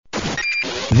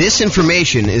This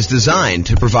information is designed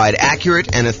to provide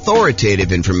accurate and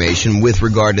authoritative information with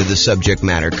regard to the subject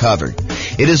matter covered.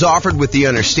 It is offered with the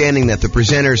understanding that the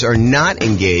presenters are not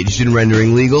engaged in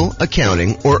rendering legal,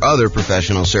 accounting, or other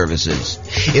professional services.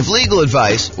 If legal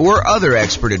advice or other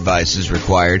expert advice is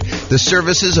required, the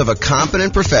services of a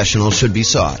competent professional should be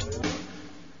sought.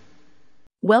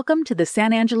 Welcome to the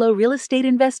San Angelo Real Estate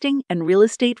Investing and Real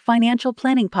Estate Financial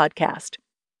Planning Podcast.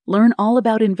 Learn all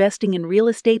about investing in real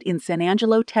estate in San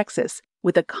Angelo, Texas,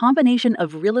 with a combination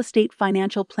of real estate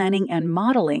financial planning and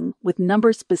modeling with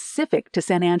numbers specific to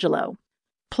San Angelo.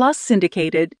 Plus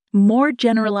syndicated, more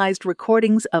generalized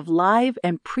recordings of live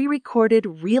and pre-recorded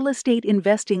real estate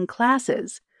investing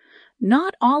classes,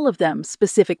 not all of them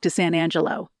specific to San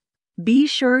Angelo. Be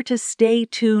sure to stay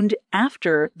tuned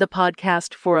after the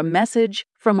podcast for a message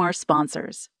from our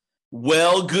sponsors.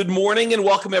 Well, good morning and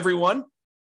welcome, everyone.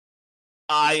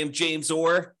 I am James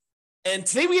Orr, and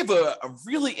today we have a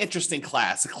really interesting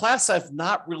class, a class I've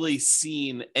not really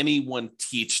seen anyone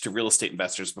teach to real estate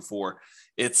investors before.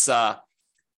 It's, I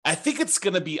think it's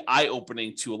going to be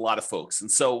eye-opening to a lot of folks, and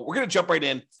so we're going to jump right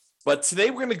in, but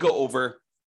today we're going to go over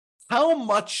how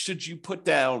much should you put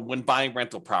down when buying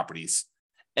rental properties,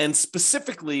 and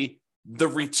specifically the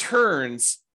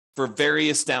returns for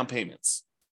various down payments.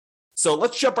 So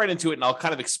let's jump right into it, and I'll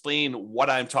kind of explain what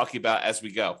I'm talking about as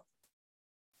we go.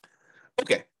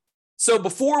 Okay, so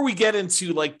before we get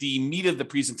into like the meat of the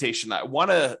presentation, I want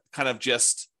to kind of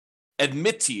just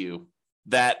admit to you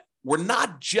that we're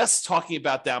not just talking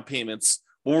about down payments.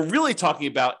 What we're really talking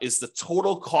about is the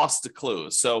total cost to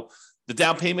close. So the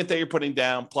down payment that you're putting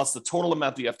down plus the total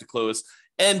amount that you have to close.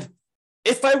 And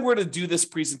if I were to do this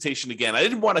presentation again, I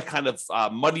didn't want to kind of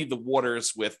muddy the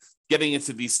waters with getting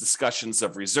into these discussions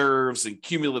of reserves and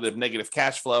cumulative negative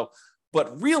cash flow.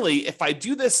 But really, if I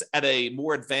do this at a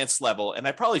more advanced level, and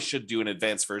I probably should do an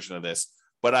advanced version of this,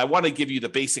 but I want to give you the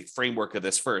basic framework of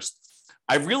this first.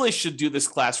 I really should do this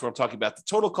class where I'm talking about the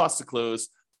total cost to close,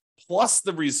 plus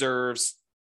the reserves,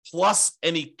 plus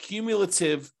any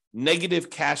cumulative negative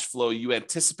cash flow you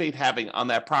anticipate having on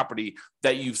that property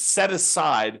that you've set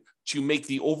aside to make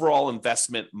the overall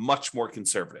investment much more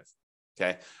conservative.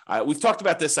 Okay, we've talked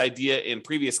about this idea in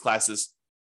previous classes.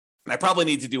 And I probably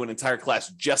need to do an entire class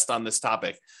just on this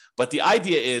topic. But the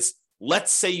idea is,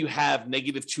 let's say you have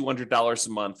negative $200 a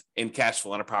month in cash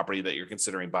flow on a property that you're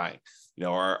considering buying. You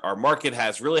know, our market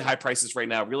has really high prices right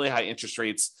now, really high interest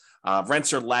rates.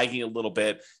 Rents are lagging a little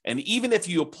bit. And even if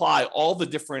you apply all the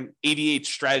different 88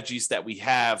 strategies that we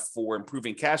have for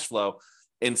improving cash flow,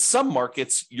 in some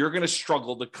markets, you're going to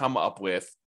struggle to come up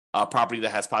with a property that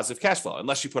has positive cash flow,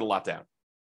 unless you put a lot down.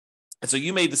 And so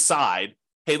you may decide,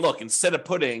 hey, look, instead of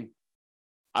putting,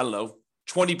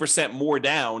 20% more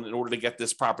down in order to get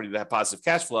this property to have positive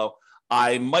cash flow,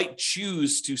 I might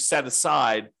choose to set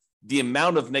aside the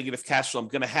amount of negative cash flow I'm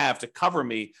going to have to cover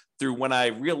me through when I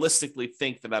realistically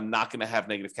think that I'm not going to have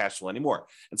negative cash flow anymore.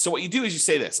 And so what you do is you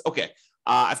say this, okay,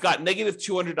 I've got negative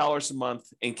 $200 a month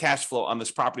in cash flow on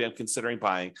this property I'm considering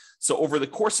buying. So over the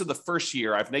course of the first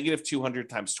year, I have negative 200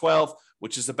 times 12,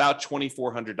 which is about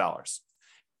 $2,400.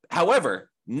 However,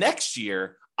 next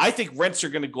year, I think rents are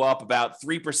going to go up about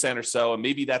 3% or so, and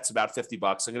maybe that's about $50.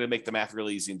 I'm going to make the math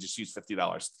really easy and just use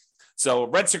 $50. So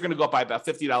rents are going to go up by about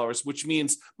 $50, which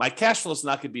means my cash flow is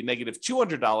not going to be negative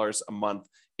 $200 a month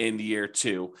in year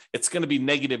two. It's going to be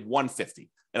negative $150.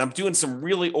 And I'm doing some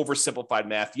really oversimplified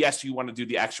math. Yes, you want to do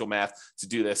the actual math to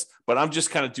do this, but I'm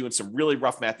just kind of doing some really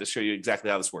rough math to show you exactly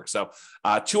how this works. So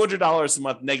 $200 a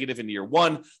month negative in year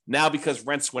one. Now, because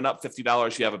rents went up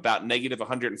 $50, you have about negative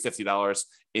 $150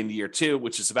 in year two,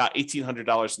 which is about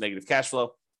 $1,800 negative cash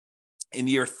flow. In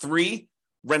year three,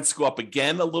 rents go up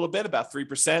again a little bit, about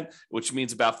 3%, which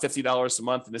means about $50 a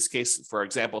month in this case, for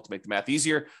example, to make the math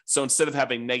easier. So instead of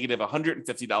having negative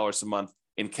 $150 a month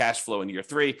in cash flow in year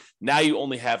three, now you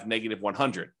only have negative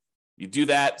 100. You do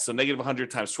that. So negative 100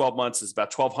 times 12 months is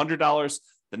about $1,200.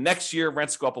 The next year,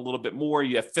 rents go up a little bit more.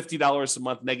 You have $50 a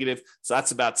month negative. So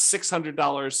that's about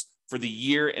 $600 for the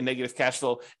year in negative cash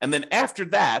flow. And then after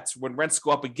that, when rents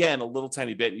go up again a little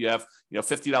tiny bit, you have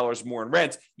 $50 more in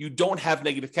rent, you don't have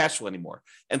negative cash flow anymore.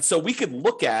 And so we could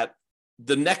look at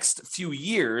the next few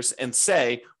years and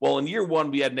say, well, in year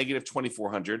one, we had negative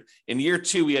 2,400. In year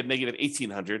two, we had negative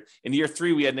 1,800. In year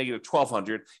three, we had negative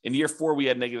 1,200. In year four, we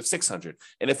had negative 600.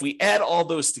 And if we add all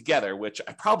those together, which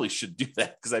I probably should do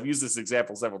that because I've used this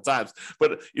example several times,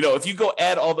 but if you go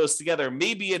add all those together,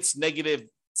 maybe it's negative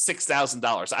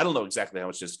 $6,000. I don't know exactly how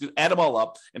much it is. Add them all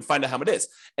up and find out how much it is.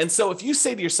 And so if you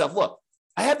say to yourself, look,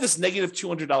 I have this negative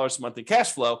 $200 a month in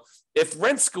cash flow. If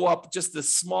rents go up just a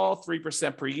small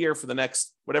 3% per year for the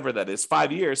next, whatever that is,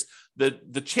 5 years,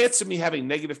 the chance of me having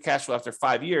negative cash flow after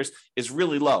 5 years is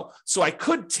really low. So I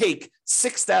could take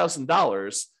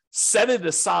 $6,000, set it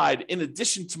aside in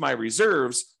addition to my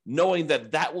reserves, knowing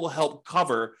that that will help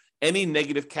cover any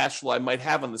negative cash flow I might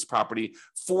have on this property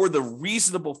for the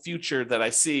reasonable future that I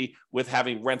see with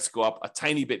having rents go up a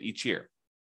tiny bit each year.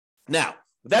 Now,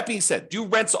 with that being said, do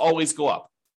rents always go up?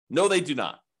 No, they do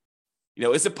not.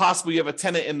 Is it possible you have a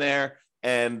tenant in there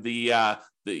and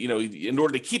in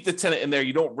order to keep the tenant in there,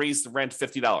 you don't raise the rent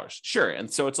 $50? Sure,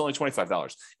 and so it's only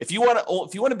 $25. If you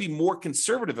want to be more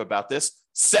conservative about this,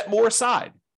 set more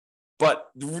aside. But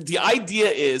the idea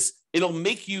is it'll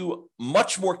make you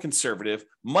much more conservative,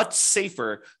 much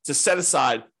safer to set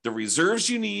aside the reserves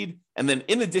you need, and then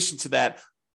in addition to that,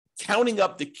 counting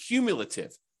up the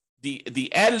cumulative,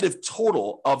 the additive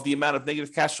total of the amount of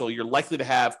negative cash flow you're likely to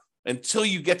have until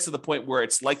you get to the point where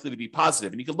it's likely to be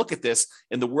positive. And you can look at this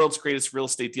in the world's greatest real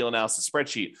estate deal analysis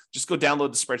spreadsheet. Just go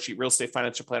download the spreadsheet,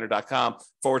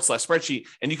 realestatefinancialplanner.com/spreadsheet.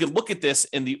 And you can look at this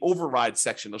in the override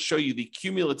section. It'll show you the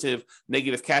cumulative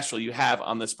negative cash flow you have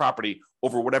on this property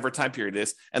over whatever time period it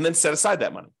is, and then set aside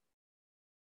that money.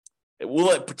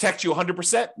 Will it protect you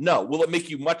 100%? No. Will it make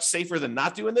you much safer than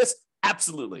not doing this?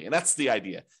 Absolutely. And that's the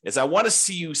idea, is I want to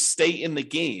see you stay in the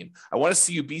game. I want to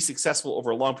see you be successful over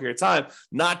a long period of time,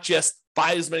 not just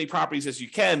buy as many properties as you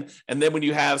can. And then when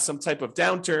you have some type of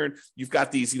downturn, you've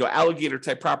got these, alligator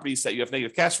type properties that you have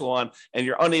negative cash flow on, and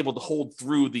you're unable to hold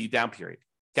through the down period.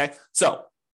 Okay. So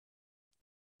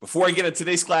before I get into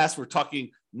today's class, we're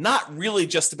talking not really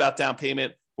just about down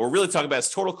payment. What we're really talking about is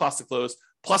total cost to close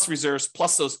plus reserves,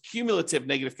 plus those cumulative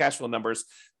negative cash flow numbers.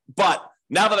 But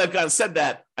now that I've said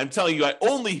that, I'm telling you, I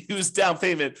only use down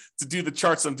payment to do the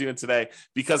charts I'm doing today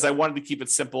because I wanted to keep it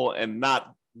simple and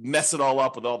not mess it all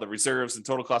up with all the reserves and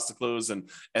total cost to close and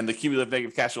the cumulative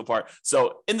negative cash flow part.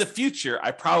 So in the future,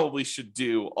 I probably should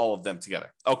do all of them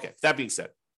together. Okay, that being said.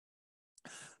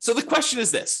 So the question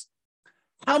is this: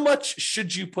 how much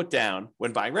should you put down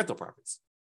when buying rental properties?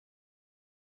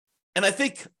 And I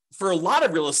think for a lot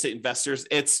of real estate investors,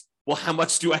 it's, well, how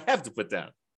much do I have to put down?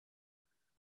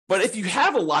 But if you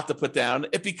have a lot to put down,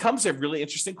 it becomes a really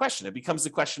interesting question. It becomes the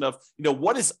question of,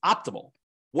 what is optimal?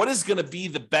 What is going to be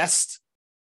the best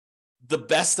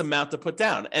amount to put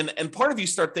down? And part of you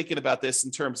start thinking about this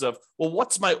in terms of, well,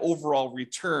 what's my overall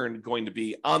return going to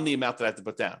be on the amount that I have to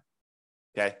put down?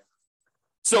 Okay.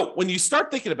 So when you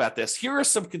start thinking about this, here are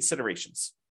some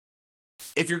considerations.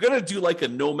 If you're going to do like a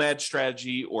nomad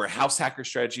strategy or a house hacker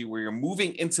strategy where you're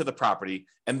moving into the property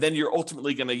and then you're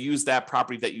ultimately going to use that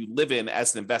property that you live in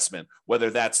as an investment,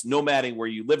 whether that's nomading where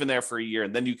you live in there for a year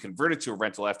and then you convert it to a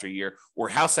rental after a year, or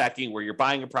house hacking where you're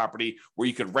buying a property where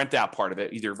you could rent out part of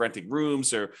it, either renting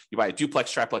rooms or you buy a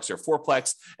duplex, triplex, or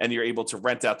fourplex, and you're able to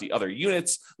rent out the other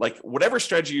units. Like whatever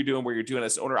strategy you're doing where you're doing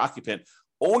as owner-occupant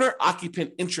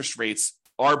interest rates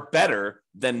are better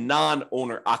than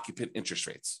non-owner occupant interest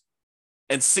rates,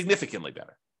 and significantly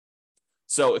better.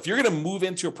 So if you're going to move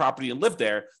into a property and live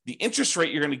there, the interest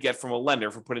rate you're going to get from a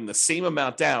lender for putting the same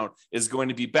amount down is going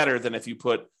to be better than if you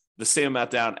put the same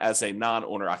amount down as a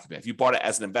non-owner occupant, if you bought it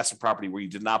as an investment property where you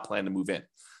did not plan to move in.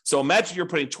 So imagine you're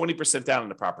putting 20% down in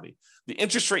the property. The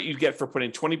interest rate you get for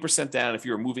putting 20% down if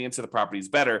you were moving into the property is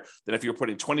better than if you're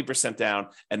putting 20% down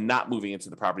and not moving into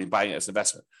the property and buying it as an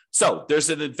investment. So there's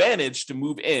an advantage to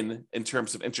move in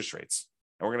terms of interest rates.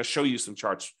 And we're going to show you some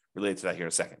charts related to that here in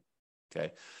a second.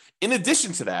 Okay. In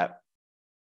addition to that,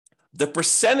 the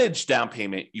percentage down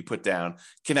payment you put down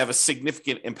can have a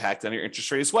significant impact on your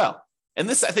interest rate as well. And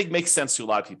this, I think, makes sense to a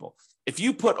lot of people. If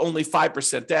you put only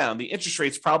 5% down, the interest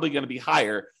rate's probably going to be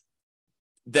higher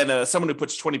than someone who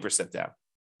puts 20% down.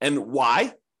 And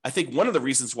why? I think one of the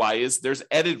reasons why is there's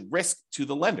added risk to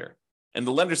the lender. And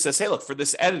the lender says, hey, look, for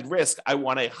this added risk, I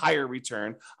want a higher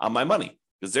return on my money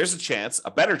because there's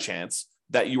a better chance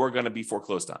that you are going to be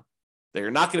foreclosed on, that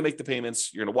you're not going to make the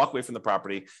payments, you're going to walk away from the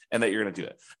property, and that you're going to do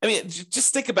it. I mean,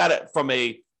 just think about it from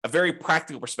a very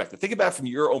practical perspective. Think about it from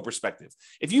your own perspective.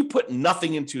 If you put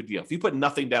nothing into a deal, if you put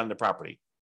nothing down in the property,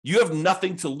 you have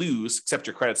nothing to lose except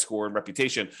your credit score and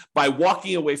reputation by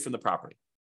walking away from the property.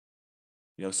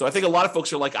 So I think a lot of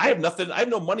folks are like, I have nothing, I have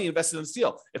no money invested in this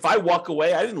deal. If I walk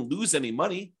away, I didn't lose any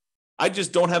money. I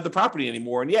just don't have the property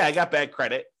anymore. And yeah, I got bad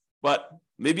credit, but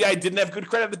maybe I didn't have good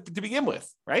credit to begin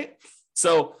with, right?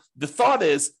 So the thought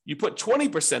is you put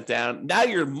 20% down, now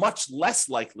you're much less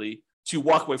likely to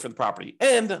walk away from the property.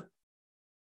 And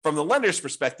from the lender's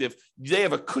perspective, they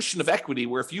have a cushion of equity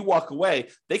where if you walk away,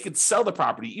 they could sell the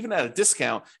property even at a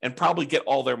discount and probably get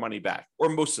all their money back or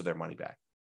most of their money back.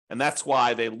 And that's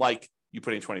why they like you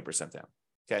put in 20% down.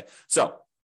 Okay. So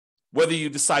whether you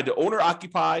decide to own or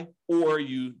occupy, or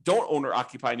you don't own or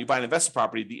occupy and you buy an investment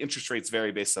property, the interest rates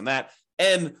vary based on that.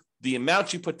 And the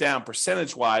amount you put down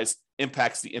percentage-wise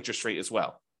impacts the interest rate as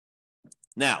well.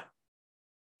 Now,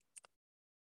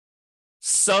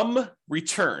 some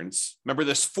returns, remember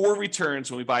there's 4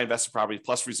 returns when we buy investment properties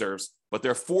plus reserves, but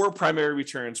there are 4 primary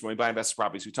returns when we buy investment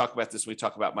properties. We talk about this when we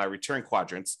talk about my return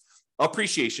quadrants.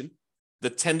 Appreciation, the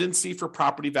tendency for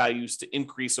property values to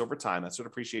increase over time. That's what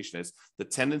appreciation is. The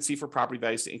tendency for property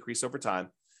values to increase over time.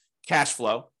 Cash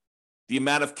flow, the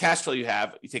amount of cash flow you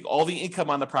have. You take all the income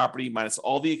on the property minus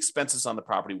all the expenses on the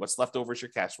property. What's left over is your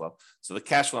cash flow. So the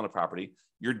cash flow on the property,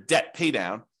 your debt pay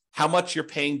down, how much you're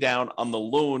paying down on the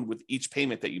loan with each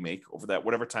payment that you make over that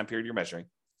whatever time period you're measuring.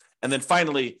 And then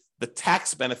finally, the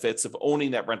tax benefits of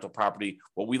owning that rental property,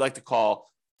 what we like to call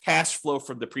cash flow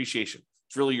from depreciation.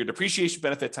 It's really your depreciation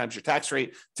benefit times your tax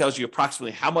rate, tells you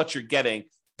approximately how much you're getting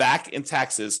back in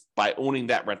taxes by owning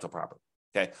that rental property.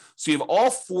 Okay, so you have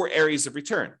all 4 areas of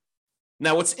return.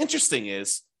 Now, what's interesting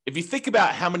is if you think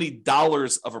about how many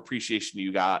dollars of appreciation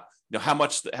you got, how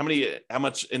much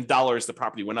in dollars the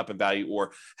property went up in value,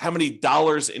 or how many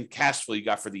dollars in cash flow you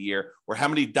got for the year, or how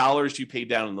many dollars you paid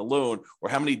down in the loan, or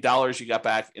how many dollars you got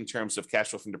back in terms of cash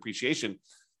flow from depreciation,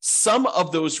 some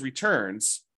of those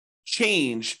returns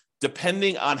change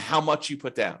depending on how much you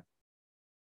put down.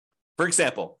 For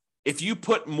example, if you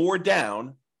put more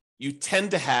down, you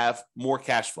tend to have more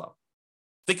cash flow.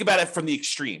 Think about it from the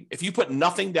extreme. If you put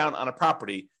nothing down on a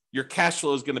property, your cash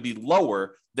flow is going to be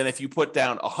lower than if you put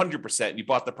down 100% and you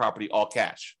bought the property all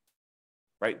cash,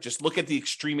 right? Just look at the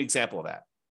extreme example of that.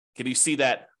 Can you see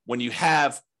that when you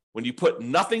put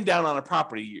nothing down on a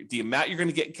property, the amount you're going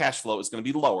to get in cash flow is going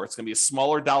to be lower. It's going to be a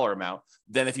smaller dollar amount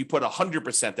than if you put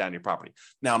 100% down your property.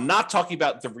 Now, I'm not talking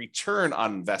about the return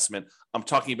on investment. I'm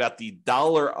talking about the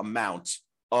dollar amount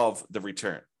of the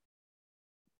return.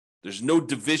 There's no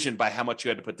division by how much you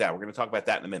had to put down. We're going to talk about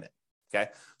that in a minute.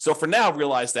 Okay. So for now,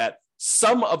 realize that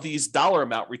some of these dollar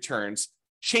amount returns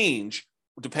change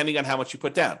depending on how much you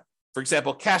put down. For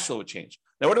example, cash flow would change.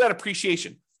 Now, what about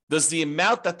appreciation? Does the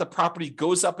amount that the property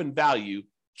goes up in value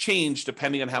change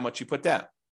depending on how much you put down?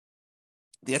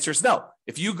 The answer is no.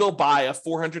 If you go buy a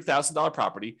 $400,000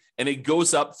 property and it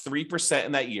goes up 3%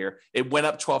 in that year, it went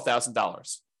up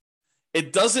 $12,000.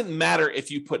 It doesn't matter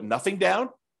if you put nothing down,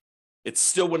 it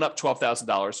still went up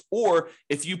 $12,000. Or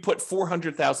if you put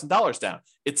 $400,000 down,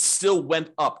 it still went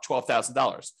up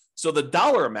 $12,000. So the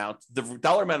dollar amount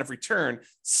of return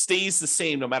stays the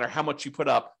same no matter how much you put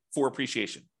up for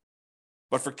appreciation.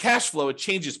 But for cash flow, it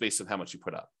changes based on how much you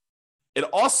put up. It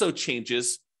also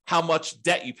changes how much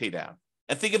debt you pay down.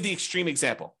 And think of the extreme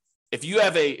example. If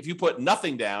you put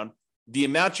nothing down, the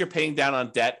amount you're paying down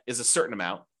on debt is a certain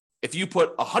amount. If you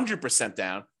put 100%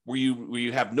 down, where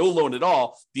you have no loan at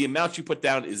all, the amount you put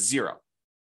down is 0.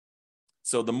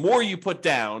 So the more you put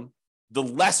down, the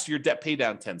less your debt pay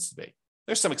down tends to be.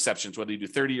 There's some exceptions, whether you do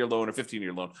 30-year loan or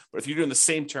 15-year loan. But if you're doing the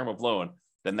same term of loan,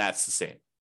 then that's the same.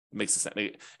 It makes sense.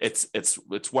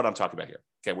 It's what I'm talking about here.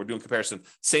 Okay, we're doing comparison,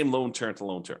 same loan term to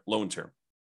loan term.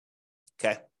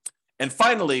 Okay, and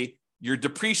finally, your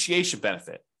depreciation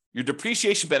benefit. Your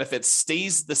depreciation benefit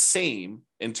stays the same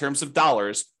in terms of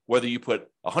dollars, whether you put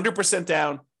 100%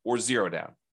 down or 0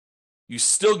 down. You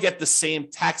still get the same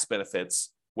tax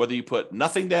benefits, whether you put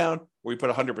nothing down or you put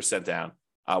 100% down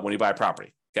when you buy a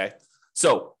property. Okay,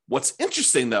 so what's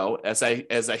interesting though, as I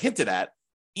hinted at,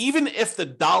 even if the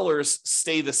dollars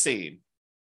stay the same,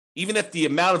 even if the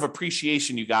amount of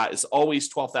appreciation you got is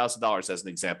always $12,000 as an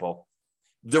example,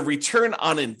 the return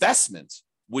on investment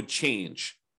would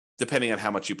change depending on how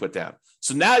much you put down.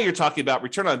 So now you're talking about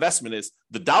return on investment is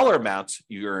the dollar amount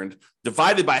you earned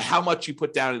divided by how much you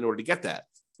put down in order to get that.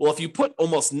 Well, if you put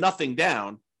almost nothing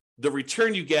down, the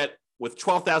return you get with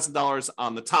 $12,000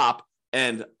 on the top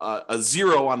and a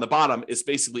 0 on the bottom is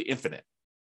basically infinite.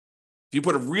 If you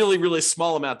put a really, really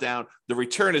small amount down, the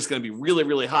return is going to be really,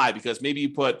 really high because maybe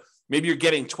you're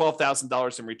getting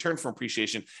 $12,000 in return from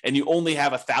appreciation and you only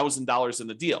have $1,000 in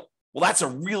the deal. Well, that's a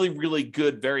really, really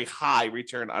good, very high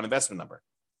return on investment number.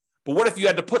 But what if you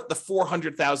had to put the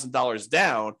 $400,000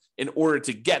 down in order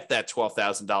to get that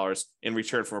 $12,000 in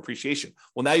return from appreciation?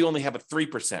 Well, now you only have a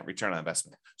 3% return on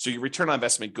investment. So your return on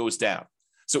investment goes down.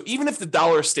 So even if the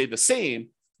dollars stay the same,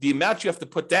 the amount you have to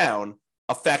put down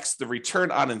affects the return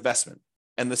on investment.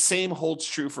 And the same holds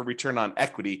true for return on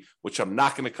equity, which I'm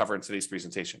not going to cover in today's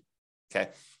presentation.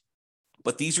 Okay.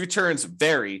 But these returns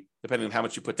vary depending on how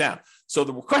much you put down. So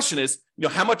the question is,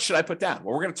 how much should I put down?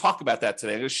 Well, we're going to talk about that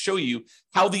today. I'm going to show you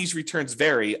how these returns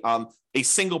vary on a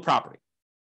single property.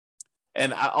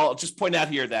 And I'll just point out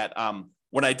here that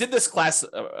when I did this class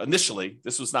initially,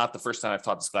 this was not the first time I've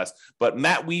taught this class, but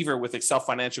Matt Weaver with Excel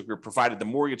Financial Group provided the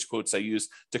mortgage quotes I used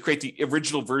to create the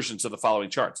original versions of the following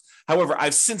charts. However,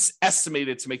 I've since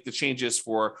estimated to make the changes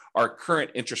for our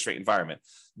current interest rate environment.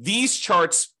 These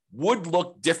charts would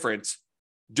look different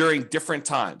during different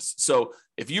times. So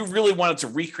if you really wanted to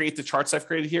recreate the charts I've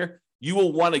created here, you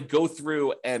will want to go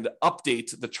through and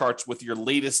update the charts with your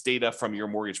latest data from your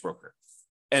mortgage broker.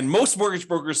 And most mortgage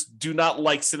brokers do not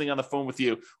like sitting on the phone with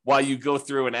you while you go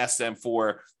through and ask them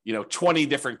for, 20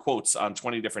 different quotes on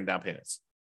 20 different down payments.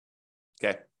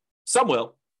 Okay. Some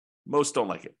will, most don't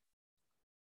like it.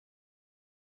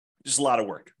 Just a lot of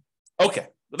work. Okay.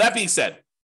 With that being said,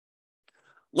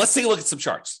 let's take a look at some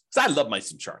charts, because I love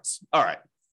some charts. All right.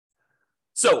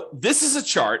 So this is a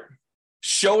chart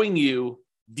showing you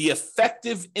the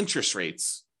effective interest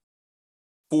rates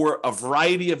for a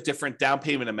variety of different down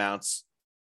payment amounts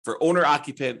for owner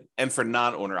occupant and for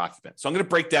non-owner occupant. So I'm going to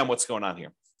break down what's going on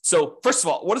here. So first of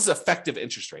all, what is effective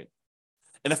interest rate?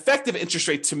 An effective interest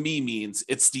rate to me means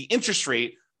it's the interest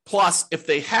rate plus if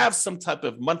they have some type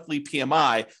of monthly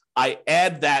PMI, I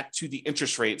add that to the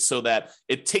interest rate so that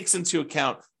it takes into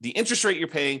account the interest rate you're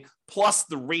paying plus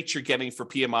the rate you're getting for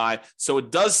PMI. So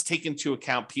it does take into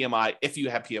account PMI if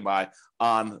you have PMI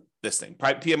on this thing.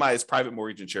 PMI is private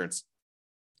mortgage insurance.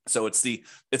 So it's the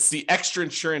extra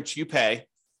insurance you pay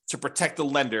to protect the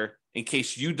lender in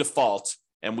case you default.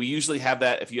 And we usually have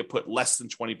that if you put less than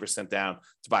 20% down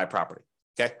to buy a property.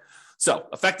 Okay. So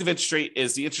effective interest rate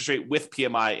is the interest rate with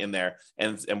PMI in there.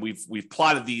 And we've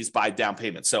plotted these by down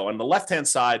payment. So on the left-hand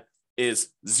side is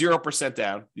 0%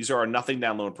 down. These are our nothing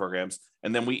down loan programs.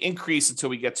 And then we increase until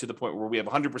we get to the point where we have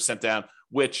 100% down,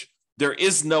 which there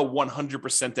is no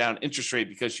 100% down interest rate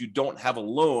because you don't have a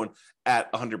loan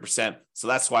at 100%. So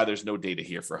that's why there's no data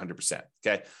here for 100%.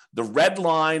 Okay. The red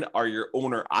line are your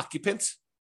owner occupant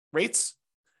rates.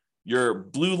 Your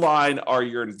blue line are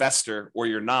your investor or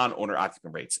your non-owner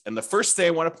occupant rates. And the first thing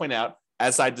I want to point out,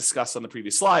 as I discussed on the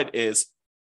previous slide, is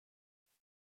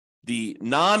the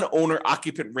non-owner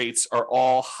occupant rates are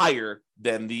all higher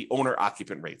than the owner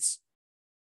occupant rates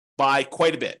by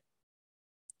quite a bit.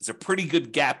 There's a pretty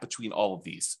good gap between all of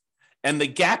these. And the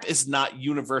gap is not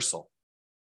universal,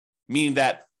 meaning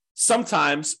that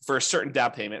sometimes for a certain down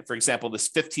payment, for example, this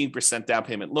 15% down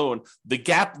payment loan, the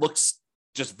gap looks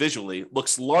just visually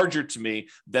looks larger to me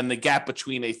than the gap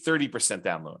between a 30%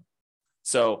 down loan.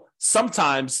 So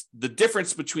sometimes the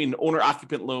difference between an owner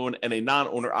occupant loan and a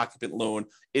non-owner occupant loan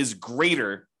is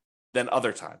greater than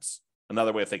other times.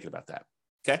 Another way of thinking about that.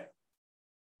 Okay.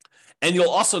 And you'll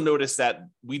also notice that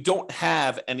we don't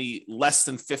have any less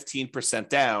than 15%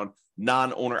 down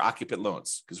non-owner occupant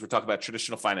loans because we're talking about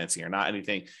traditional financing here, not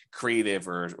anything creative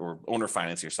or owner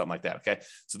financing or something like that. Okay.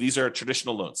 So these are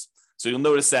traditional loans. So you'll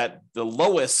notice that the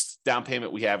lowest down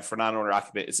payment we have for non-owner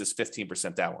occupant is this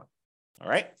 15% down one. All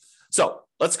right. So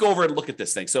let's go over and look at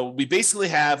this thing. So we basically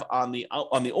have on the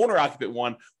owner occupant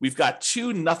one, we've got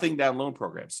two nothing down loan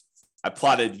programs. I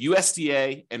plotted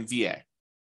USDA and VA.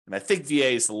 And I think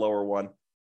VA is the lower one.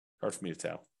 Hard for me to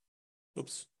tell.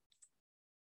 Oops.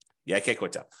 Yeah, I can't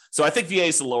quite tell. So I think VA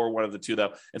is the lower one of the two,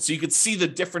 though. And so you can see the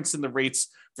difference in the rates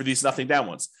for these nothing down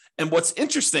ones. And what's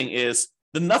interesting is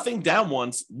the nothing down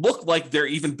ones look like they're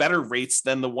even better rates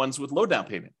than the ones with low down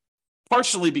payment,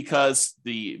 partially because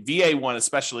the VA one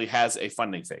especially has a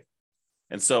funding fee.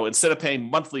 And so instead of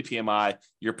paying monthly PMI,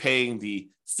 you're paying the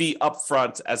fee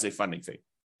upfront as a funding fee.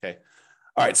 Okay.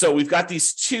 All right. So we've got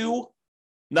these two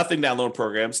nothing down loan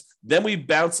programs. Then we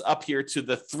bounce up here to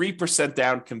the 3%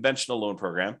 down conventional loan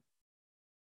program,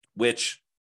 which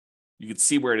you can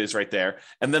see where it is right there.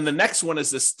 And then the next one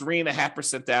is this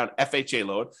 3.5% down FHA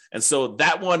loan. And so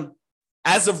that one,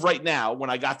 as of right now, when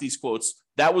I got these quotes,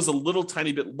 that was a little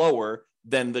tiny bit lower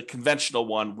than the conventional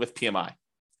one with PMI.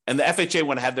 And the FHA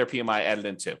one had their PMI added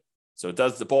in too. So it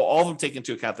does all of them take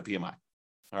into account the PMI.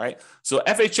 All right. So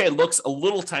FHA looks a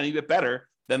little tiny bit better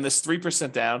than this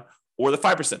 3% down or the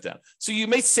 5% down. So you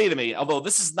may say to me, although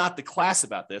this is not the class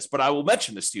about this, but I will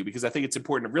mention this to you because I think it's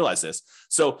important to realize this.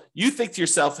 So you think to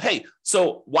yourself, hey,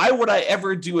 so why would I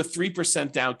ever do a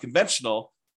 3% down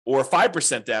conventional or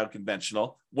 5% down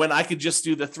conventional when I could just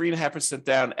do the 3.5%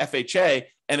 down FHA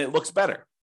and it looks better?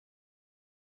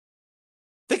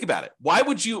 Think about it. Why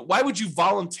would you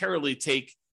voluntarily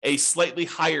take a slightly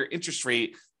higher interest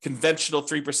rate conventional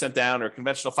 3% down or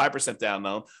conventional 5% down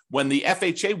loan when the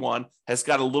FHA one has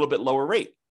got a little bit lower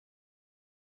rate?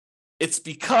 It's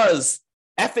because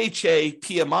FHA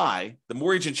PMI, the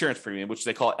mortgage insurance premium, which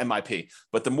they call MIP,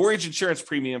 but the mortgage insurance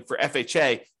premium for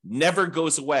FHA never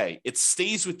goes away. It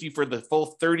stays with you for the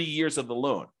full 30 years of the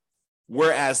loan.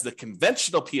 whereas the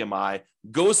conventional PMI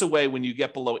goes away when you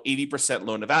get below 80%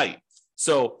 loan to value.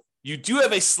 So you do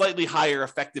have a slightly higher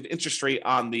effective interest rate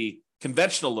on the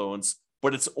conventional loans,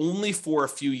 but it's only for a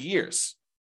few years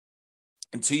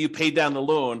until you pay down the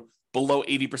loan below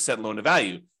 80% loan to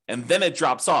value. And then it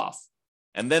drops off.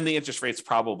 And then the interest rate's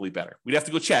probably better. We'd have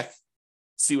to go check,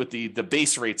 see what the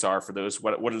base rates are for those,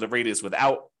 what the rate is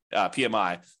without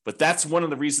PMI. But that's one of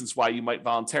the reasons why you might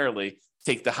voluntarily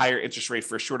take the higher interest rate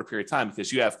for a shorter period of time,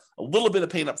 because you have a little bit of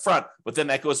pain up front, but then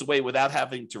that goes away without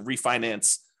having to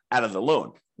refinance out of the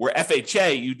loan. Where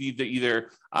FHA, you need to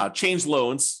either change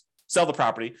loans, sell the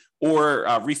property, or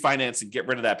refinance and get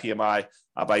rid of that PMI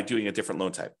by doing a different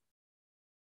loan type.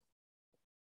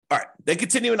 All right, then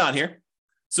continuing on here.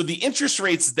 So the interest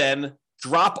rates then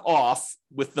drop off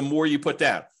with the more you put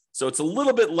down. So it's a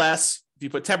little bit less if you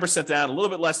put 10% down, a little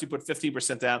bit less if you put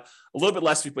 15% down, a little bit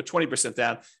less if you put 20%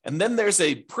 down. And then there's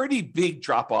a pretty big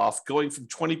drop off going from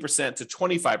 20% to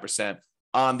 25%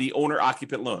 on the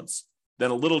owner-occupant loans.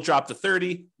 Then a little drop to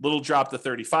 30, little drop to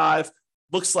 35.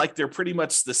 Looks like they're pretty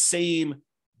much the same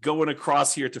going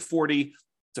across here to 40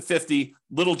 to 50,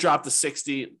 little drop to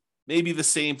 60, maybe the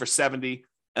same for 70,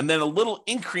 and then a little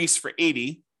increase for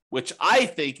 80, which I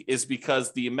think is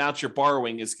because the amount you're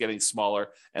borrowing is getting smaller.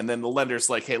 And then the lender's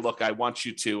like, hey, look, I want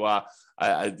you to,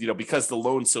 because the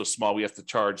loan's so small, we have to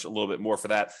charge a little bit more for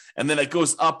that. And then it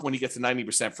goes up when you get to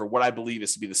 90% for what I believe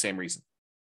is to be the same reason.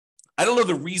 I don't know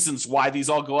the reasons why these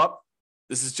all go up.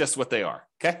 This is just what they are,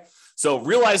 okay? So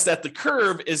realize that the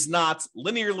curve is not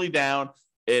linearly down.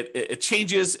 It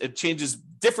changes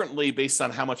differently based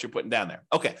on how much you're putting down there.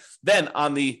 Okay, then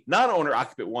on the non-owner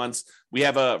occupant ones, we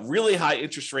have a really high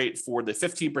interest rate for the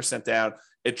 15% down.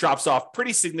 It drops off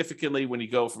pretty significantly when you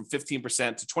go from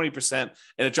 15% to 20%, and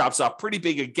it drops off pretty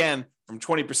big again from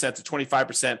 20% to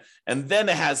 25%. And then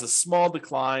it has a small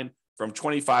decline from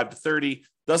 25 to 30.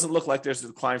 Doesn't look like there's a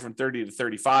decline from 30 to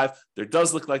 35. There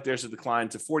does look like there's a decline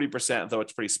to 40%, though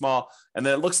it's pretty small. And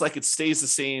then it looks like it stays the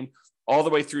same all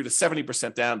the way through to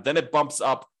 70% down. Then it bumps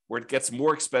up where it gets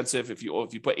more expensive if you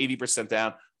put 80%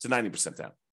 down to 90%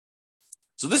 down.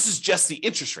 So this is just the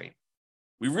interest rate.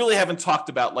 We really haven't talked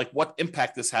about like what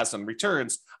impact this has on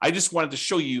returns. I just wanted to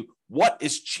show you what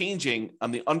is changing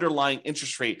on the underlying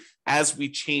interest rate as we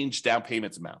change down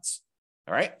payment amounts.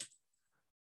 All right.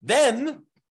 Then,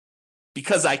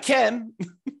 because I can,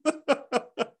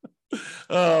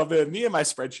 oh man, me and my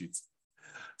spreadsheets.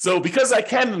 So because I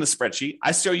can in the spreadsheet,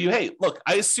 I show you, hey, look,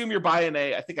 I assume you're buying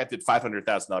I think I did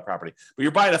 $500,000 property, but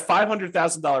you're buying a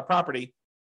 $500,000 property,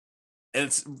 and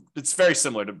it's very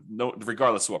similar to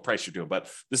regardless of what price you're doing,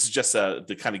 but this is just to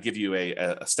kind of give you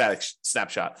a static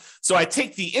snapshot. So I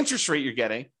take the interest rate you're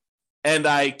getting, and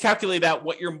I calculate out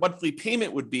what your monthly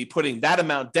payment would be, putting that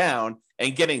amount down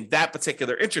and getting that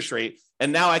particular interest rate.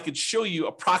 And now I could show you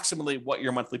approximately what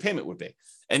your monthly payment would be.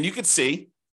 And you could see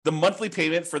the monthly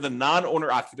payment for the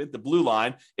non-owner occupant, the blue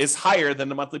line, is higher than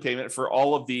the monthly payment for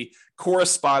all of the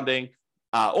corresponding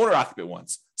owner occupant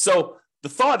ones. So the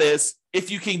thought is, if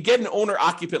you can get an owner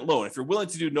occupant loan, if you're willing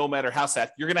to do no matter house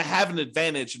hack, you're going to have an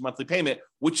advantage in monthly payment,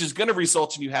 which is going to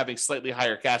result in you having slightly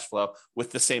higher cash flow with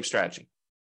the same strategy.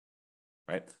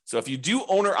 Right? So if you do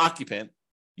owner occupant,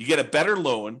 you get a better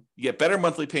loan, you get better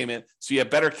monthly payment, so you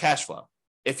have better cash flow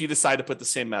if you decide to put the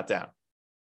same amount down.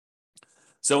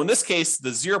 So in this case, the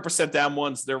 0% down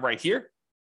ones, they're right here.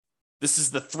 This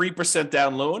is the 3%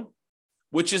 down loan,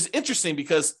 which is interesting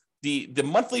because the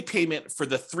monthly payment for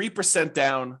the 3%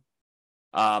 down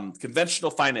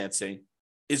conventional financing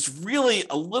is really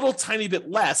a little tiny bit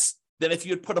less than if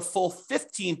you had put a full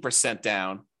 15%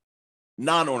 down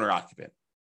non-owner occupant.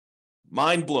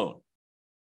 Mind blown.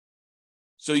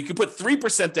 So you could put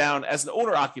 3% down as an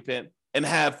owner occupant and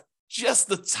have just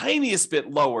the tiniest bit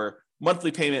lower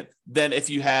monthly payment than if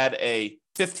you had a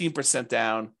 15%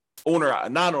 down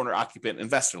non-owner occupant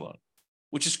investor loan,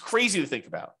 which is crazy to think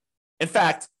about. In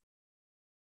fact,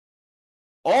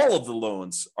 all of the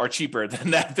loans are cheaper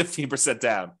than that 15%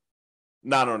 down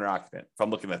non-owner occupant, if I'm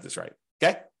looking at this right.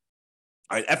 Okay.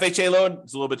 All right. FHA loan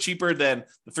is a little bit cheaper than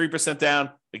the 3%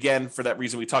 down. Again, for that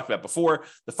reason we talked about before.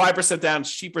 The 5% down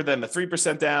is cheaper than the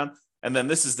 3% down. And then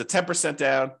this is the 10%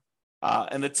 down.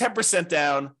 And the 10%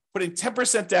 down, putting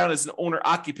 10% down as an owner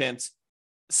occupant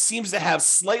seems to have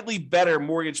slightly better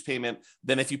mortgage payment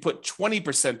than if you put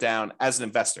 20% down as an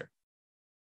investor.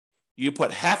 You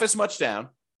put half as much down,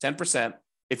 10%,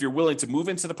 if you're willing to move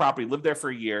into the property, live there for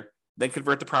a year, then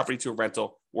convert the property to a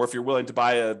rental, or if you're willing to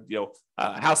buy a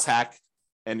house hack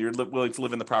and you're willing to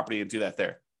live in the property and do that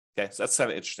there. Okay, so that's kind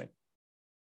of interesting.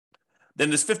 Then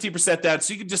there's 50% down,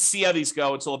 so you can just see how these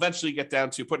go until eventually you get down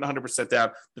to putting 100%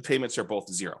 down. The payments are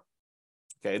both zero.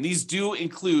 Okay, and these do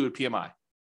include PMI.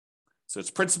 So it's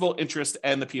principal, interest,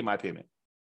 and the PMI payment.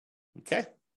 Okay.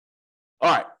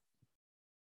 All right.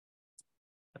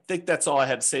 I think that's all I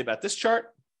had to say about this chart.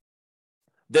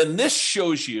 Then this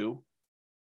shows you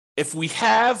if we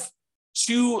have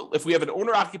an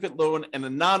owner-occupant loan and a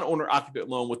non-owner-occupant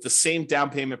loan with the same down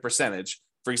payment percentage.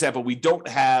 For example, we don't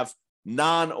have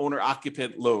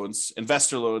non-owner-occupant loans,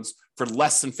 investor loans, for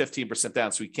less than 15%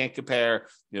 down. So we can't compare,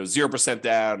 0%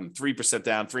 down, 3%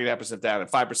 down, 3.5% down, and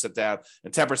 5% down,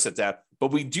 and 10% down.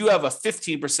 But we do have a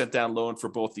 15% down loan for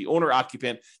both the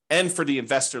owner-occupant and for the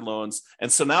investor loans.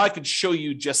 And so now I can show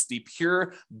you just the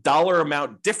pure dollar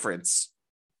amount difference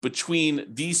between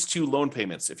these two loan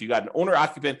payments, if you got an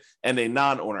owner-occupant and a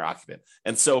non-owner-occupant.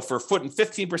 And so for putting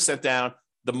 15% down,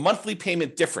 the monthly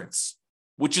payment difference,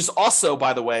 which is also,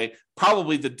 by the way,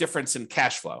 probably the difference in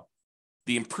cash flow,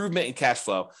 the improvement in cash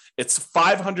flow, it's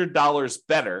 $500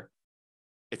 better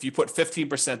if you put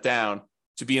 15% down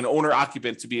to be an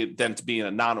owner-occupant than to be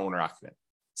a non-owner-occupant.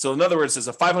 So in other words, there's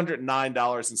a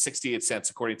 $509.68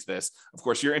 according to this. Of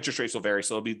course, your interest rates will vary,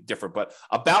 so it'll be different, but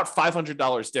about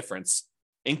 $500 difference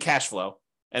in cash flow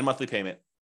and monthly payment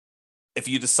if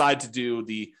you decide to do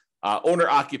the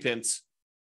owner-occupant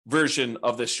version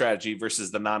of this strategy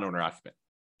versus the non-owner-occupant.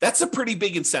 That's a pretty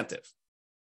big incentive.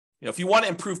 If you want to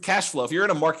improve cash flow, if you're in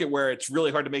a market where it's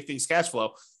really hard to make things cash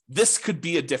flow, this could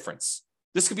be a difference.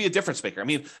 This could be a difference maker. I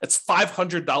mean, it's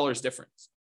 $500 difference,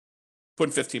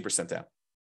 putting 15% down.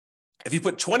 If you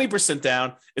put 20%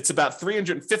 down, it's about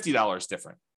 $350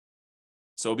 different.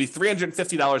 So it'll be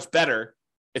 $350 better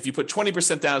if you put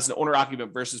 20% down as an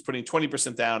owner-occupant versus putting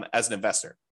 20% down as an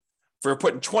investor. For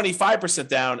putting 25%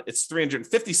 down, it's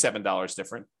 $357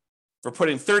 different. For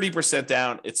putting 30%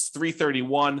 down, it's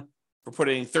 $331. For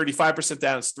putting 35%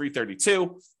 down, it's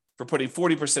 $332. For putting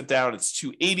 40% down, it's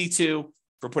 $282.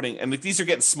 And these are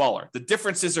getting smaller. The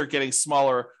differences are getting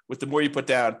smaller with the more you put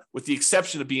down, with the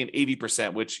exception of being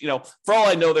 80%, which, for all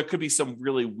I know, there could be some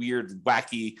really weird,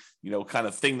 wacky, kind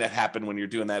of thing that happened when you're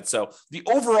doing that. So the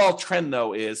overall trend,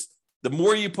 though, is the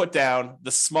more you put down, the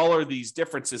smaller these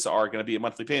differences are going to be in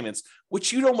monthly payments,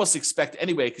 which you'd almost expect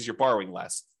anyway because you're borrowing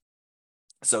less.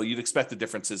 So you'd expect the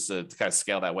differences to kind of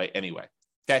scale that way anyway.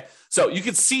 Okay, so you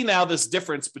can see now this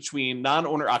difference between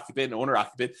non-owner occupant and owner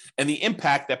occupant and the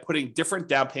impact that putting different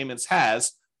down payments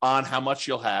has on how much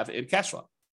you'll have in cash flow.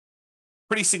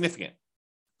 Pretty significant.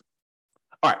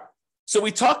 All right, so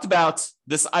we talked about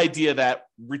this idea that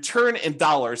return in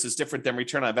dollars is different than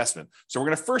return on investment. So we're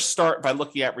going to first start by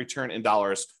looking at return in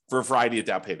dollars for a variety of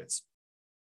down payments.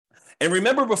 And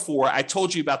remember before, I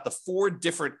told you about the 4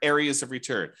 different areas of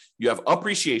return. You have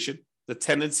appreciation, the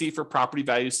tendency for property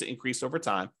values to increase over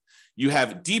time. You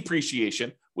have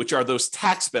depreciation, which are those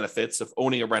tax benefits of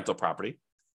owning a rental property.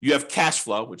 You have cash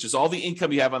flow, which is all the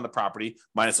income you have on the property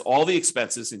minus all the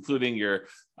expenses, including your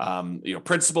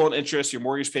principal and interest, your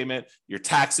mortgage payment, your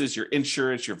taxes, your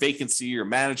insurance, your vacancy, your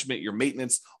management, your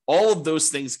maintenance. All of those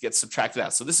things get subtracted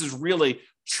out. So this is really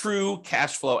true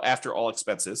cash flow after all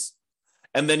expenses.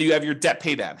 And then you have your debt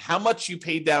pay down, how much you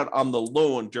paid down on the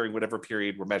loan during whatever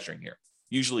period we're measuring here,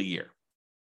 usually a year.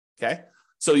 Okay,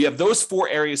 so you have those 4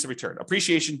 areas of return: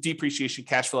 appreciation, depreciation,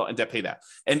 cash flow, and debt pay down.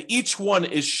 And each one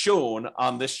is shown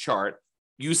on this chart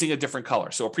using a different color.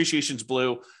 So appreciation is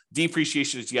blue,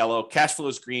 depreciation is yellow, cash flow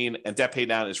is green, and debt pay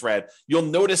down is red. You'll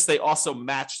notice they also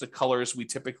match the colors we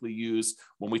typically use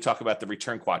when we talk about the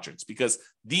return quadrants, because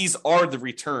these are the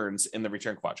returns in the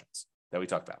return quadrants that we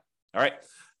talked about. All right.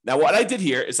 Now, what I did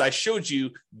here is I showed you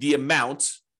the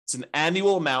amount. It's an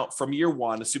annual amount from year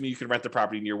 1, assuming you can rent the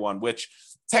property in year 1, which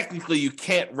technically you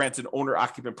can't rent an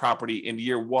owner-occupant property in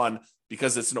year 1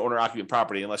 because it's an owner-occupant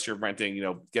property unless you're renting,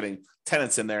 getting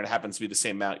tenants in there, and it happens to be the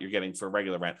same amount you're getting for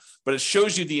regular rent. But it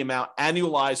shows you the amount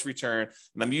annualized return,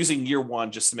 and I'm using year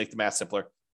 1 just to make the math simpler.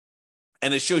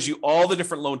 And it shows you all the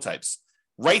different loan types.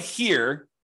 Right here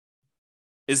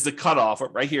is the cutoff.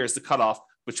 Right here is the cutoff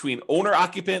between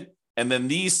owner-occupant, and then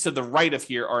these to the right of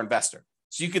here are investor.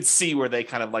 So you could see where they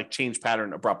kind of like change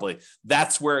pattern abruptly.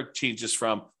 That's where it changes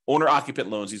from owner-occupant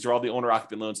loans. These are all the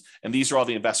owner-occupant loans, and these are all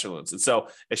the investor loans. And so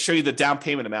I show you the down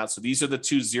payment amount. So these are the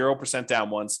 2 0% down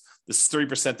ones. This is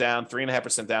 3% down,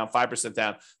 3.5% down, 5%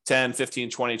 down, 10, 15,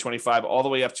 20, 25, all the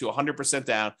way up to 100%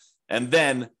 down. And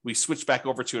then we switch back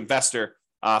over to investor,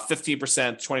 15%,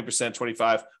 20%,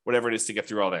 25, whatever it is to get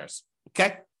through all theirs.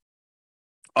 Okay?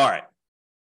 All right.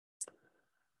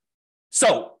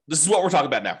 So this is what we're talking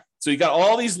about now. So you got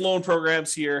all these loan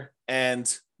programs here,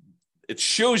 and it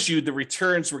shows you the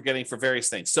returns we're getting for various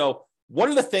things. So one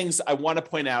of the things I want to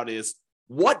point out is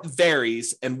what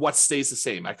varies and what stays the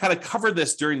same. I kind of covered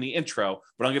this during the intro,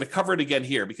 but I'm going to cover it again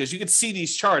here because you can see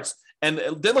these charts and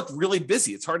they look really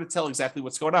busy. It's hard to tell exactly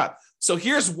what's going on. So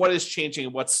here's what is changing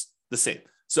and what's the same.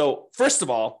 So first of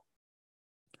all,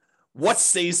 what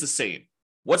stays the same?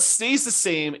 What stays the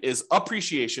same is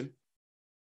appreciation.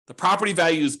 The property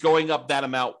value is going up that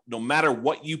amount no matter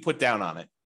what you put down on it.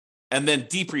 And then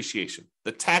depreciation.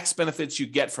 The tax benefits you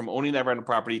get from owning that rental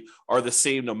property are the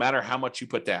same no matter how much you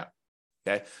put down.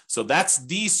 Okay, so that's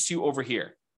these two over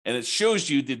here. And it shows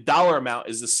you the dollar amount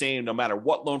is the same no matter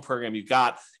what loan program you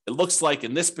got. It looks like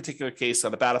in this particular case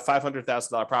on about a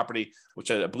 $500,000 property, which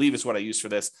I believe is what I use for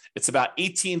this, it's about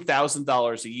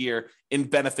 $18,000 a year in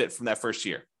benefit from that first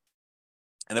year.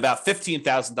 And about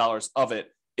 $15,000 of it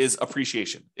is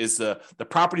appreciation, is the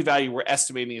property value we're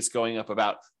estimating is going up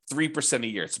about 3% a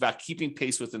year. It's about keeping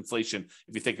pace with inflation,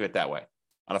 if you think of it that way,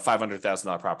 on a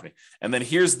 $500,000 property. And then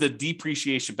here's the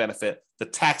depreciation benefit, the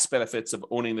tax benefits of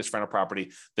owning this rental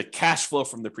property, the cash flow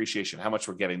from the depreciation, how much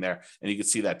we're getting there. And you can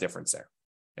see that difference there.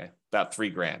 Okay, about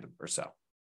 $3,000 or so.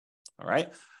 All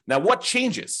right. Now, what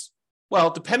changes? Well,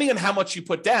 depending on how much you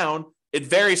put down, it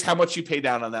varies how much you pay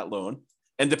down on that loan.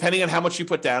 And depending on how much you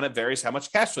put down, it varies how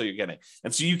much cash flow you're getting.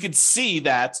 And so you can see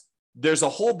that there's a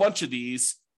whole bunch of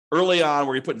these early on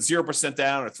where you're putting 0%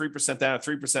 down or 3% down or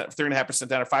 3%, 3.5%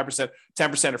 down or 5%,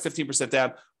 10% or 15%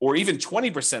 down, or even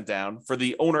 20% down for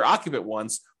the owner occupant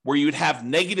ones where you would have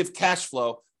negative cash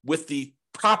flow with the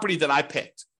property that I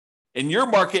picked. In your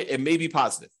market, it may be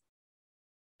positive,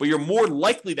 but you're more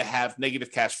likely to have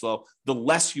negative cash flow the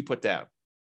less you put down.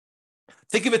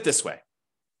 Think of it this way.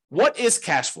 What is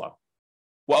cash flow?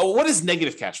 Well, what is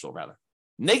negative cash flow, rather?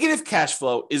 Negative cash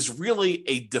flow is really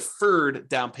a deferred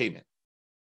down payment.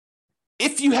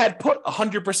 If you had put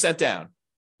 100% down,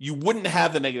 you wouldn't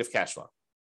have the negative cash flow,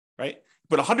 right?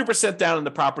 Put 100% down on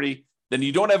the property, then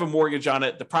you don't have a mortgage on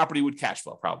it, the property would cash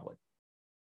flow probably.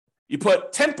 You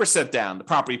put 10% down, the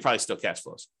property probably still cash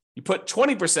flows. You put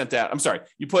 20% down,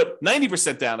 you put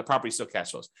 90% down, the property still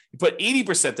cash flows. You put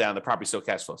 80% down, the property still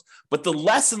cash flows. But the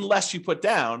less and less you put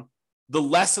down, the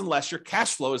less and less your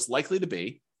cash flow is likely to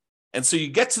be. And so you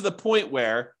get to the point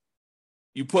where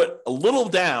you put a little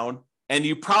down and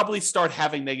you probably start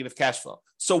having negative cash flow.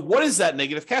 So what is that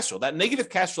negative cash flow? That negative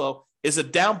cash flow is a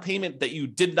down payment that you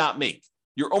did not make.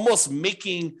 You're almost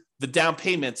making the down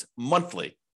payment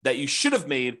monthly that you should have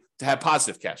made to have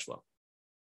positive cash flow.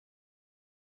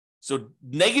 So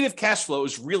negative cash flow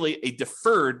is really a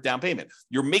deferred down payment.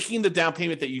 You're making the down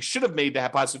payment that you should have made to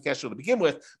have positive cash flow to begin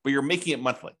with, but you're making it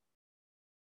monthly.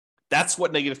 That's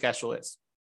what negative cash flow is.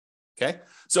 Okay.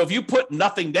 So if you put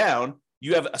nothing down,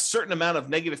 you have a certain amount of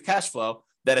negative cash flow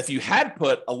that if you had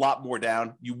put a lot more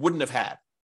down, you wouldn't have had.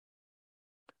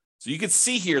 So you can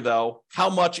see here, though, how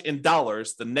much in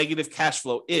dollars the negative cash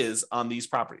flow is on these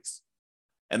properties.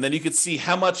 And then you can see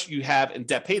how much you have in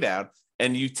debt pay down.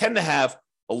 And you tend to have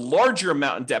a larger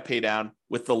amount in debt pay down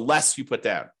with the less you put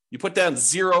down. You put down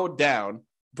zero down,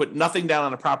 put nothing down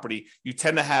on a property, you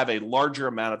tend to have a larger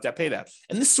amount of debt pay down.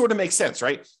 And this sort of makes sense,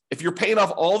 right? If you're paying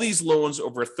off all these loans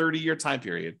over a 30-year time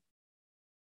period,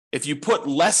 if you put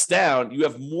less down, you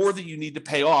have more that you need to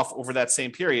pay off over that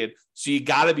same period. So you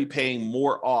got to be paying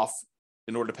more off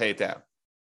in order to pay it down.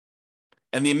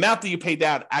 And the amount that you pay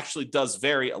down actually does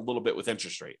vary a little bit with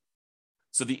interest rate.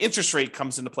 So the interest rate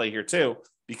comes into play here too,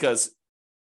 because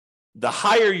the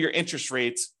higher your interest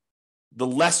rates, the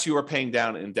less you are paying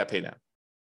down in debt pay down.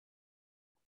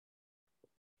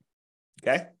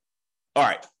 Okay. All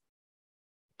right.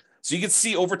 So you can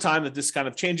see over time that this kind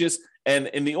of changes. And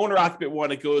in the owner occupant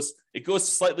one, it goes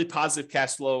slightly positive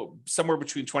cash flow, somewhere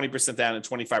between 20% down and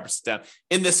 25% down.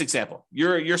 In this example,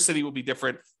 your city will be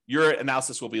different. Your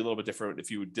analysis will be a little bit different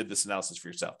if you did this analysis for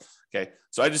yourself. Okay.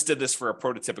 So I just did this for a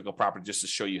prototypical property just to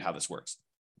show you how this works.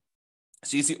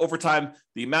 So you see over time,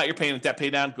 the amount you're paying in debt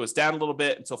pay down goes down a little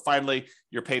bit until finally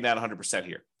you're paying down 100%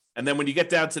 here. And then when you get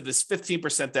down to this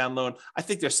 15% down loan, I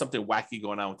think there's something wacky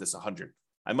going on with this 100.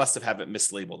 I must have it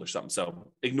mislabeled or something.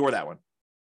 So ignore that one.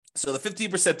 So the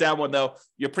 15% down one, though,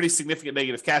 you're pretty significant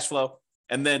negative cash flow.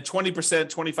 And then 20%,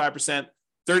 25%,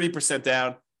 30%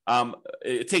 down.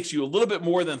 It takes you a little bit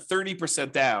more than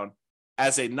 30% down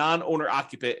as a non-owner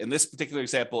occupant in this particular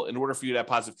example in order for you to have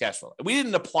positive cash flow. And we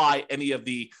didn't apply any of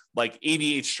the like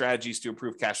 88 strategies to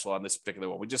improve cash flow on this particular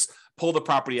one. We just pulled the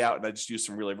property out and I just used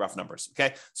some really rough numbers.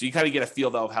 Okay. So you kind of get a feel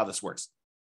though of how this works.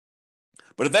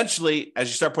 But eventually, as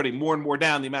you start putting more and more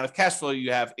down, the amount of cash flow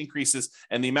you have increases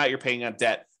and the amount you're paying on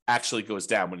debt actually goes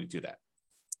down when you do that.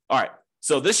 All right.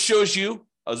 So this shows you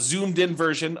a zoomed in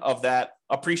version of that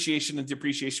appreciation and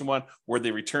depreciation one where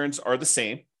the returns are the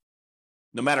same.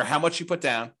 No matter how much you put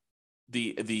down,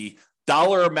 the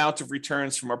dollar amount of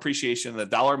returns from appreciation and the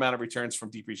dollar amount of returns from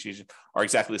depreciation are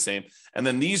exactly the same. And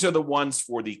then these are the ones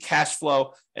for the cash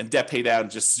flow and debt pay down,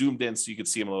 just zoomed in so you can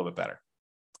see them a little bit better.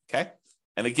 Okay.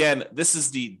 And again, this is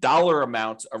the dollar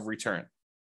amount of return.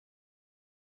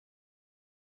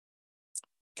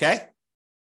 Okay.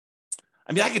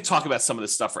 I mean, I could talk about some of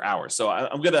this stuff for hours. So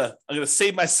I'm gonna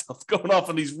save myself going off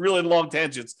on these really long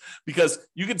tangents, because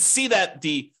you can see that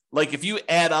if you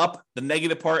add up the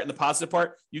negative part and the positive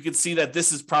part, you can see that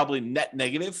this is probably net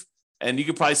negative. And you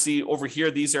can probably see over here,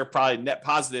 these are probably net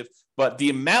positive, but the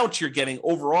amount you're getting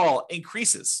overall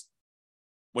increases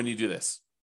when you do this.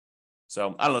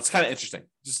 So I don't know, it's kind of interesting.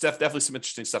 Just definitely some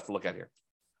interesting stuff to look at here.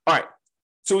 All right.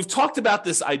 So we've talked about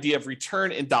this idea of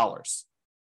return in dollars.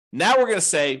 Now we're going to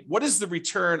say, what is the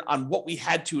return on what we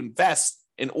had to invest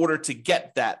in order to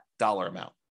get that dollar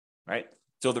amount, right?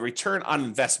 So the return on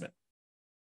investment.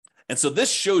 And so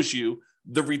this shows you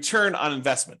the return on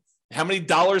investment. How many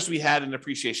dollars we had in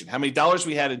appreciation, how many dollars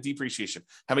we had in depreciation,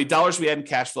 how many dollars we had in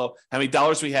cash flow, how many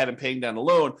dollars we had in paying down a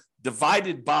loan,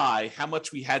 divided by how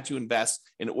much we had to invest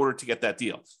in order to get that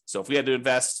deal. So if we had to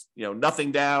invest,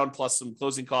 nothing down plus some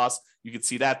closing costs, you could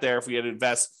see that there. If we had to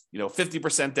invest,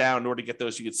 50% down in order to get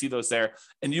those, you could see those there.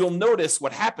 And you'll notice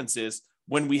what happens is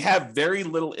when we have very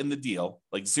little in the deal,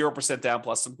 like 0% down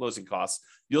plus some closing costs,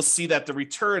 you'll see that the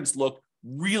returns look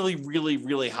really, really,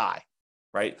 really high,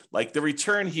 right? Like the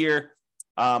return here,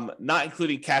 not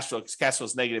including cash flow, because cash flow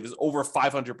is negative, is over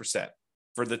 500%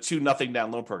 for the two nothing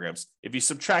down loan programs. If you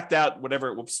subtract out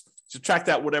whatever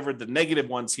the negative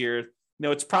ones here,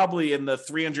 it's probably in the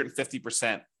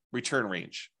 350% return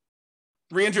range.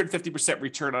 350%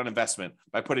 return on investment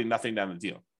by putting nothing down the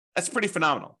deal. That's pretty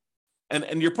phenomenal.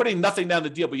 And you're putting nothing down the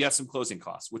deal, but you have some closing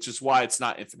costs, which is why it's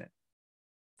not infinite.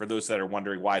 For those that are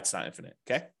wondering why it's not infinite,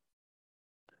 okay?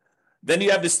 Then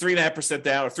you have this 3.5%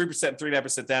 down, or 3% and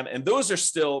 3.5% down, and those are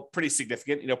still pretty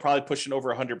significant, probably pushing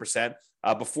over 100%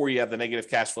 before you have the negative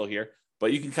cash flow here.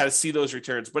 But you can kind of see those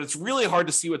returns, but it's really hard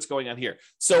to see what's going on here.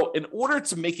 So in order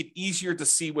to make it easier to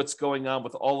see what's going on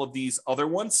with all of these other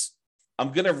ones,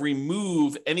 I'm going to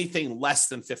remove anything less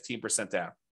than 15%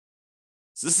 down.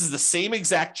 So this is the same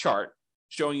exact chart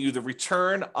showing you the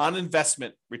return on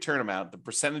investment return amount, the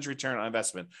percentage return on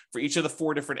investment for each of the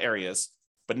four different areas.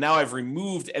 But now I've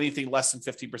removed anything less than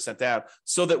 15% down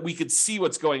so that we could see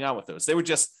what's going on with those. They were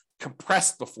just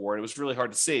compressed before, and it was really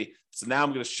hard to see. So now I'm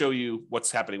going to show you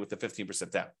what's happening with the 15%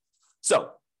 down.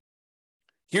 So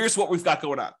here's what we've got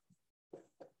going on.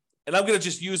 And I'm going to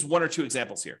just use one or two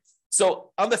examples here.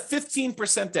 So on the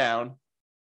 15% down,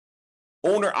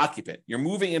 owner occupant, you're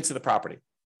moving into the property.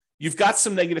 You've got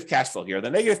some negative cash flow here. The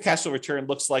negative cash flow return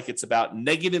looks like it's about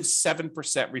negative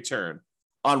 7% return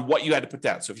on what you had to put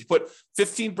down. So if you put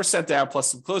 15% down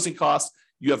plus some closing costs,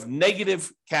 you have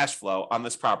negative cash flow on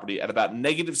this property at about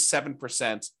negative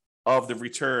 7% of the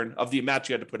return of the amount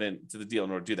you had to put into the deal in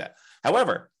order to do that.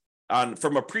 However,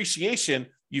 from appreciation,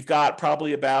 you've got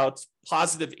probably about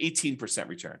positive 18%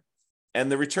 return.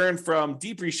 And the return from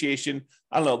depreciation,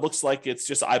 I don't know, it looks like it's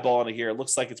just eyeballing it here. It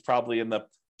looks like it's probably in the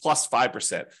plus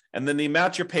 5%. And then the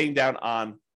amount you're paying down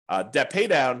on debt pay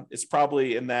down is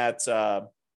probably in that,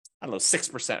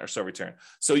 6% or so return.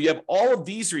 So you have all of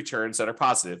these returns that are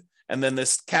positive, and then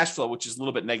this cash flow, which is a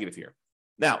little bit negative here.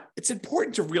 Now, it's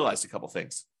important to realize a couple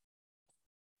things.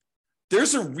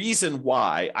 There's a reason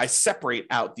why I separate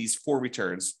out these four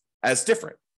returns as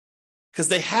different, because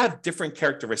they have different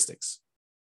characteristics.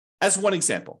 As one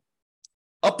example,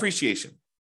 appreciation.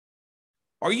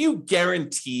 Are you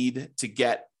guaranteed to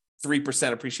get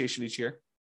 3% appreciation each year?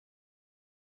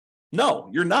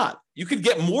 No, you're not. You could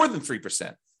get more than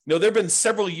 3%. There have been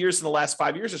several years in the last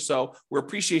 5 years or so where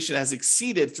appreciation has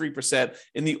exceeded 3%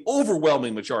 in the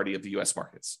overwhelming majority of the U.S.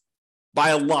 markets by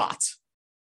a lot,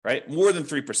 right? More than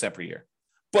 3% per year.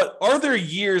 But are there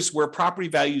years where property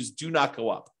values do not go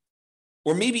up?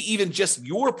 Or maybe even just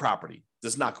your property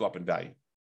does not go up in value?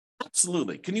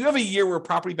 Absolutely. Can you have a year where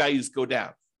property values go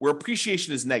down, where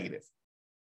appreciation is negative?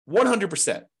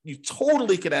 100%. You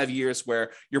totally can have years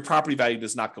where your property value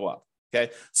does not go up.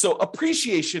 Okay. So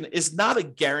appreciation is not a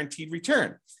guaranteed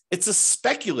return. It's a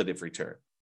speculative return,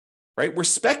 right? We're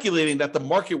speculating that the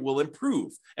market will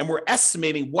improve, and we're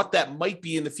estimating what that might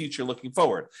be in the future looking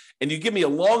forward. And you give me a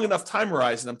long enough time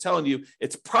horizon, I'm telling you,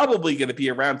 it's probably going to be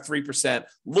around 3%,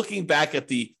 looking back at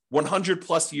the 100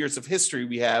 plus years of history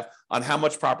we have on how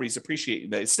much properties appreciate in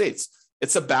the United States.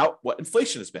 It's about what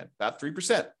inflation has been, about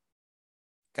 3%.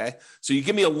 Okay. So you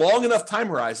give me a long enough time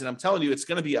horizon, I'm telling you, it's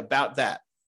going to be about that.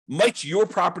 Might your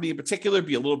property in particular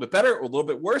be a little bit better or a little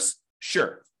bit worse?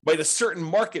 Sure. Might a certain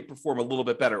market perform a little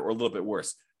bit better or a little bit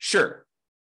worse? Sure.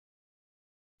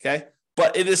 Okay.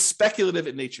 but it is speculative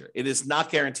in nature. It is not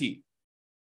guaranteed.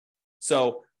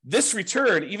 So this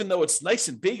return, even though it's nice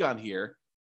and big on here,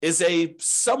 is a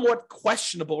somewhat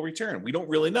questionable return. We don't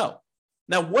really know.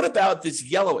 Now, what about this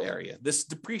yellow area, this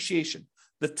depreciation,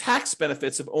 the tax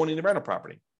benefits of owning the rental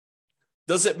property?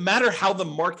 Does it matter how the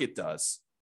market does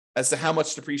as to how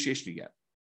much depreciation you get?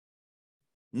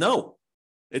 No,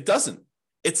 it doesn't.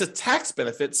 It's a tax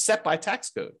benefit set by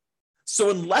tax code. So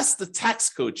unless the tax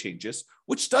code changes,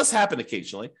 which does happen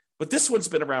occasionally, but this one's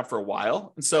been around for a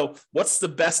while. And so what's the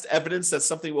best evidence that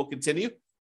something will continue?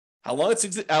 How long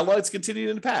it's continued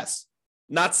in the past.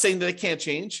 Not saying that it can't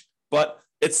change, but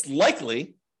it's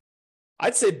likely,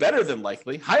 I'd say better than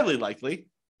likely, highly likely,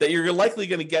 that you're likely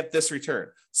going to get this return.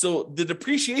 So the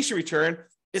depreciation return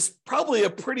is probably a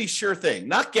pretty sure thing.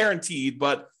 Not guaranteed,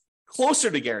 but closer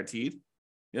to guaranteed.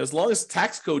 As long as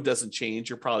tax code doesn't change,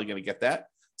 you're probably going to get that.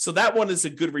 So that one is a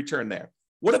good return there.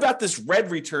 What about this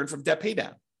red return from debt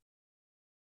paydown?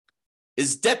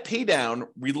 Is debt paydown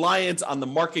reliant on the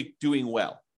market doing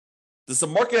well? Does the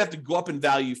market have to go up in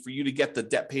value for you to get the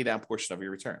debt paydown portion of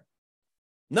your return?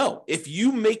 No. If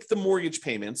you make the mortgage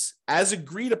payments as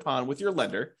agreed upon with your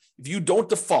lender, if you don't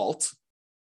default,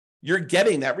 you're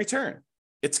getting that return.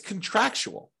 It's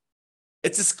contractual.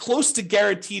 It's as close to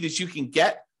guaranteed as you can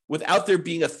get without there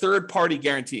being a third party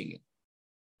guaranteeing it,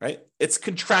 right? It's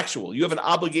contractual. You have an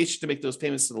obligation to make those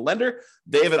payments to the lender.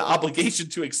 They have an obligation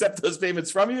to accept those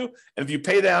payments from you. And if you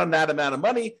pay down that amount of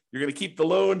money, you're going to keep the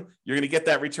loan. You're going to get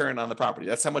that return on the property.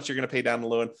 That's how much you're going to pay down the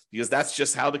loan, because that's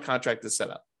just how the contract is set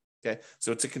up. Okay.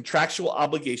 So it's a contractual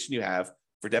obligation you have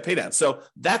for debt pay down. So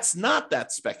that's not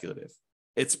that speculative.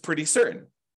 It's pretty certain.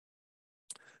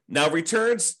 Now,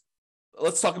 returns,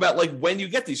 let's talk about like when you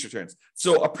get these returns.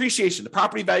 So appreciation, the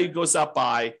property value goes up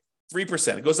by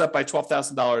 3%. It goes up by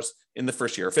 $12,000 in the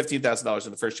first year, or $15,000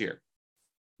 in the first year.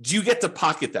 Do you get to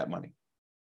pocket that money?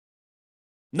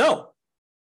 No.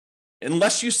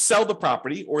 Unless you sell the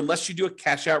property or unless you do a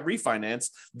cash out refinance,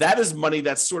 that is money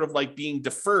that's sort of like being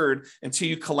deferred until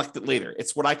you collect it later.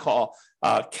 It's what I call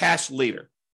cash later.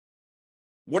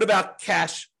 What about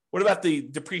cash? What about the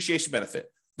depreciation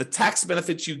benefit? The tax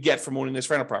benefits you get from owning this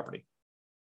rental property.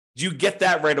 Do you get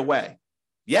that right away?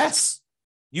 Yes,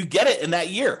 you get it in that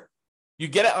year. You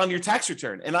get it on your tax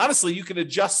return. And honestly, you can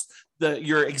adjust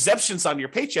your exemptions on your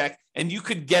paycheck and you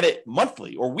could get it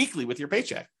monthly or weekly with your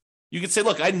paycheck. You could say,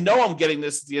 look, I know I'm getting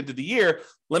this at the end of the year.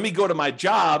 Let me go to my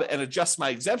job and adjust my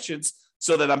exemptions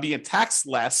so that I'm being taxed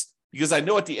less, because I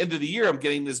know at the end of the year, I'm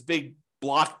getting this big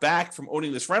block back from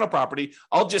owning this rental property.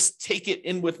 I'll just take it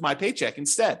in with my paycheck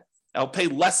instead. I'll pay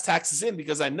less taxes in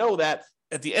because I know that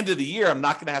at the end of the year, I'm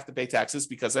not going to have to pay taxes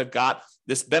because I've got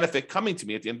this benefit coming to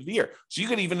me at the end of the year. So you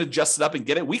can even adjust it up and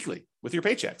get it weekly with your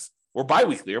paychecks, or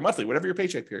biweekly or monthly, whatever your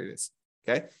paycheck period is.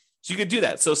 Okay. So you can do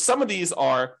that. So some of these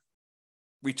are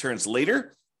returns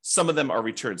later. Some of them are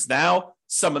returns now.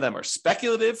 Some of them are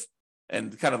speculative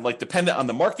and kind of like dependent on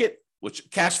the market, which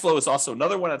cash flow is also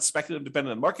another one that's speculative,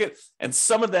 dependent on the market. And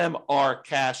some of them are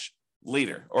cash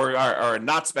later, or are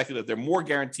not speculative. They're more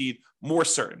guaranteed, more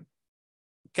certain.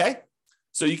 Okay.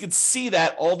 So you can see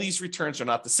that all these returns are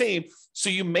not the same.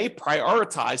 So you may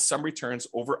prioritize some returns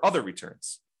over other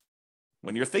returns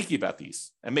when you're thinking about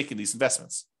these and making these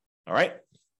investments. All right.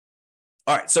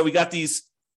 All right. So we got these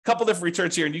couple different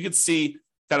returns here, and you can see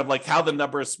kind of like how the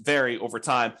numbers vary over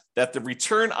time, that the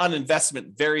return on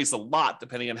investment varies a lot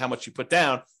depending on how much you put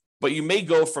down, but you may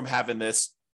go from having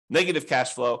this negative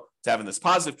cash flow to having this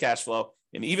positive cash flow.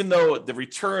 And even though the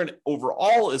return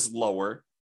overall is lower,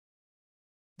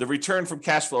 the return from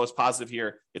cash flow is positive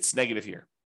here, it's negative here,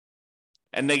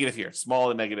 and negative here, small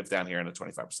and negative down here, and a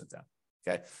 25% down.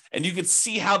 Okay. And you can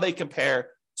see how they compare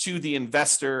to the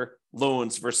investor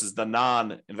loans versus the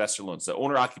non-investor loans, the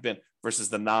owner-occupant versus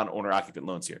the non-owner occupant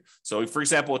loans here. So for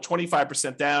example, a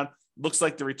 25% down, looks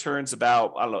like the return's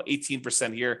about,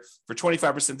 18% here. For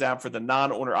 25% down for the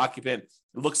non-owner occupant,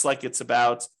 it looks like it's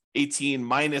about 18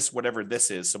 minus whatever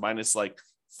this is. So minus like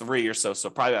 3 or so. So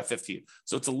probably about 15.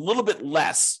 So it's a little bit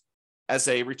less as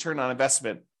a return on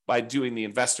investment by doing the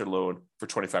investor loan for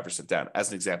 25% down as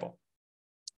an example.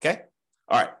 Okay.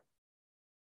 All right.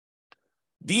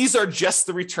 These are just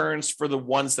the returns for the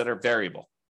ones that are variable.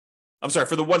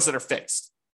 For the ones that are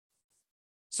fixed.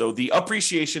 So the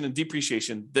appreciation and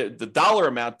depreciation, the dollar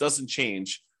amount doesn't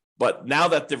change, but now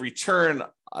that the return,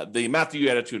 the amount that you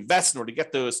had to invest in order to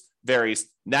get those varies,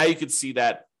 now you can see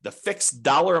that the fixed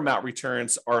dollar amount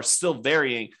returns are still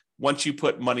varying once you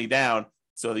put money down,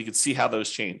 so that you can see how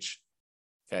those change,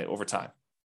 okay, over time.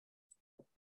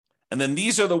 And then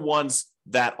these are the ones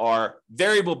that are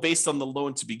variable based on the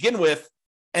loan to begin with,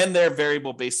 and they're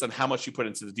variable based on how much you put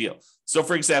into the deal. So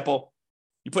for example,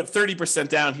 You put 30%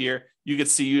 down here, you can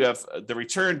see you have the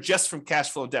return just from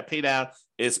cash flow and debt pay down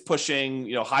is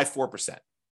pushing, high 4%.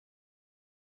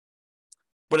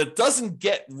 But it doesn't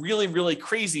get really, really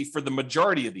crazy for the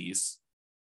majority of these,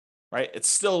 right? It's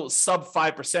still sub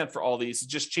 5% for all these. It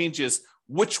just changes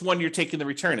which one you're taking the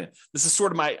return in. This is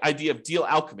sort of my idea of deal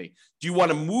alchemy. Do you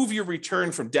want to move your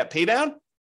return from debt pay down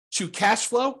to cash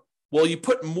flow? Well, you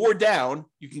put more down,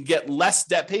 you can get less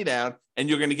debt pay down, and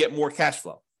you're going to get more cash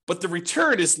flow. But the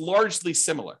return is largely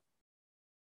similar,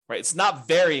 right? It's not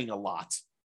varying a lot,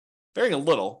 varying a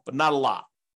little, but not a lot.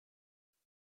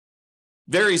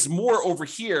 Varies more over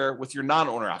here with your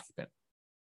non-owner occupant.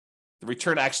 The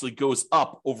return actually goes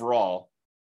up overall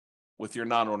with your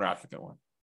non-owner occupant one.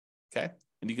 Okay.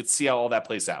 And you can see how all that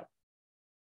plays out.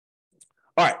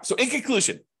 All right. So in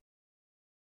conclusion,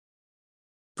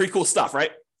 pretty cool stuff,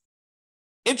 right?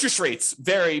 Interest rates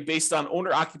vary based on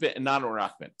owner occupant and non-owner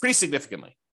occupant pretty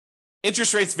significantly.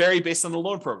 Interest rates vary based on the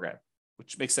loan program,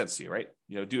 which makes sense to you, right?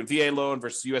 Doing VA loan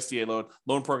versus USDA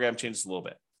loan program changes a little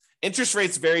bit. Interest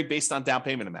rates vary based on down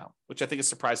payment amount, which I think is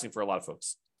surprising for a lot of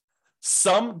folks.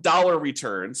 Some dollar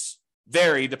returns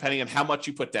vary depending on how much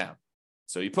you put down.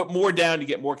 So you put more down, you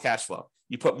get more cash flow.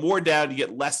 You put more down, you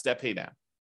get less debt pay down.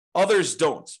 Others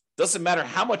don't. Doesn't matter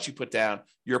how much you put down,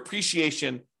 your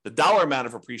appreciation, the dollar amount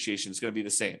of appreciation is going to be the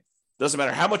same. Doesn't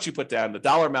matter how much you put down, the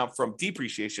dollar amount from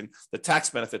depreciation, the tax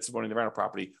benefits of owning the rental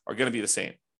property are going to be the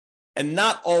same. And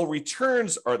not all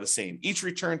returns are the same. Each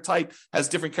return type has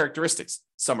different characteristics.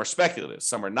 Some are speculative,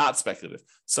 some are not speculative.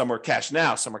 Some are cash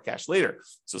now, some are cash later.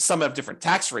 So some have different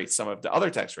tax rates, some have the other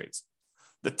tax rates.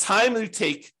 The time you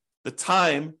take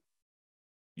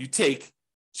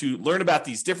to learn about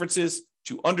these differences,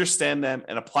 to understand them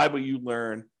and apply what you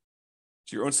learn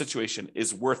to your own situation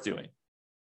is worth doing.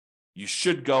 You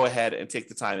should go ahead and take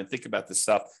the time and think about this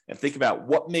stuff and think about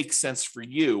what makes sense for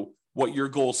you, what your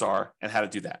goals are, and how to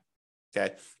do that.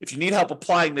 Okay. If you need help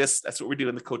applying this, that's what we're doing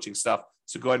in the coaching stuff.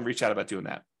 So go ahead and reach out about doing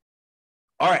that.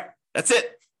 All right. That's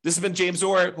it. This has been James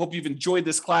Orr. Hope you've enjoyed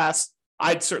this class.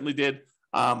 I certainly did.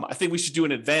 I think we should do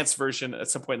an advanced version at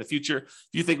some point in the future. If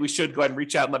you think we should, go ahead and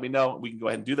reach out and let me know. We can go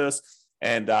ahead and do those.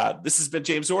 And this has been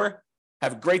James Orr.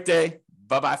 Have a great day.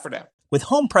 Bye-bye for now. With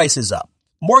home prices up,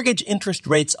 mortgage interest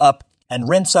rates up, and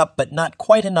rents up, but not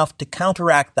quite enough to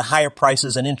counteract the higher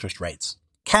prices and interest rates,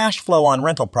 cash flow on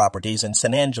rental properties in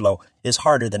San Angelo is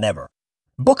harder than ever.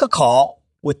 Book a call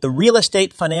with the Real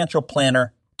Estate Financial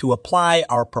Planner to apply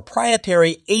our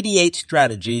proprietary 88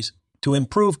 strategies to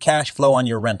improve cash flow on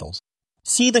your rentals.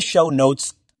 See the show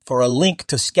notes for a link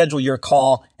to schedule your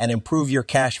call and improve your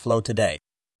cash flow today.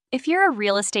 If you're a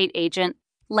real estate agent,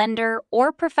 lender,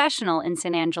 or professional in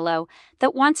San Angelo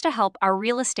that wants to help our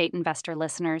real estate investor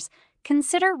listeners,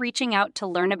 consider reaching out to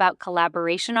learn about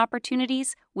collaboration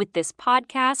opportunities with this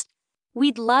podcast.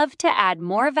 We'd love to add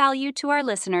more value to our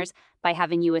listeners by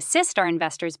having you assist our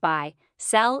investors buy,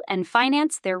 sell, and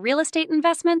finance their real estate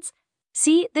investments.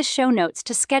 See the show notes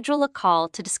to schedule a call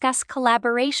to discuss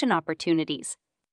collaboration opportunities.